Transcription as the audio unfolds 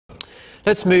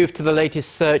Let's move to the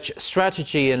latest search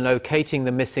strategy in locating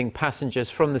the missing passengers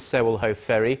from the Sewol-ho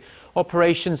ferry.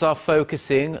 Operations are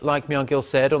focusing, like Myung-gil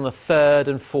said, on the 3rd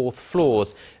and 4th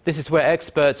floors. This is where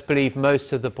experts believe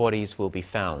most of the bodies will be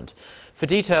found. For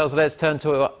details, let's turn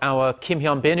to our Kim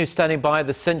Hyun-bin, who's standing by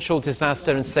the Central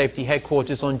Disaster and Safety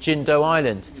Headquarters on Jindo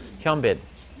Island. Hyun-bin.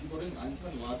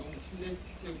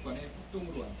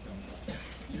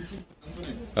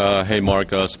 Hey Mark,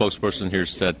 spokesperson here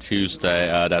said Tuesday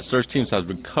that search teams have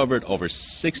recovered over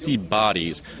 60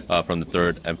 bodies from the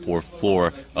 3rd and 4th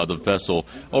floor of the vessel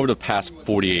over the past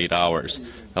 48 hours.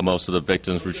 Most of the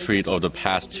victims retrieved over the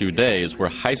past 2 days were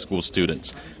high school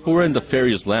students who were in the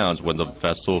ferry's lounge when the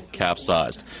vessel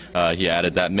capsized. He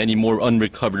added that many more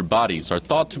unrecovered bodies are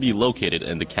thought to be located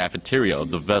in the cafeteria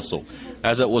of the vessel,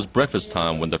 as it was breakfast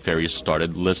time when the ferry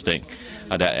started listing.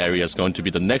 That area is going to be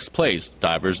the next place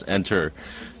divers enter.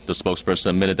 The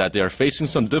spokesperson admitted that they are facing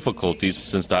some difficulties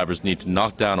since divers need to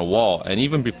knock down a wall, and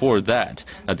even before that,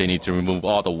 they need to remove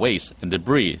all the waste and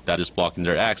debris that is blocking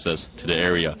their access to the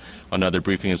area. Another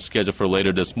briefing is scheduled for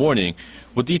later this morning,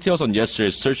 with details on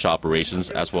yesterday's search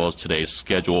operations as well as today's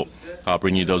schedule. I'll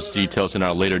bring you those details in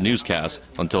our later newscast.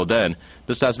 Until then,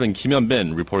 this has been Kim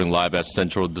Hyun-bin reporting live at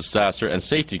Central Disaster and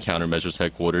Safety Countermeasures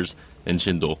Headquarters in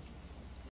Jindo.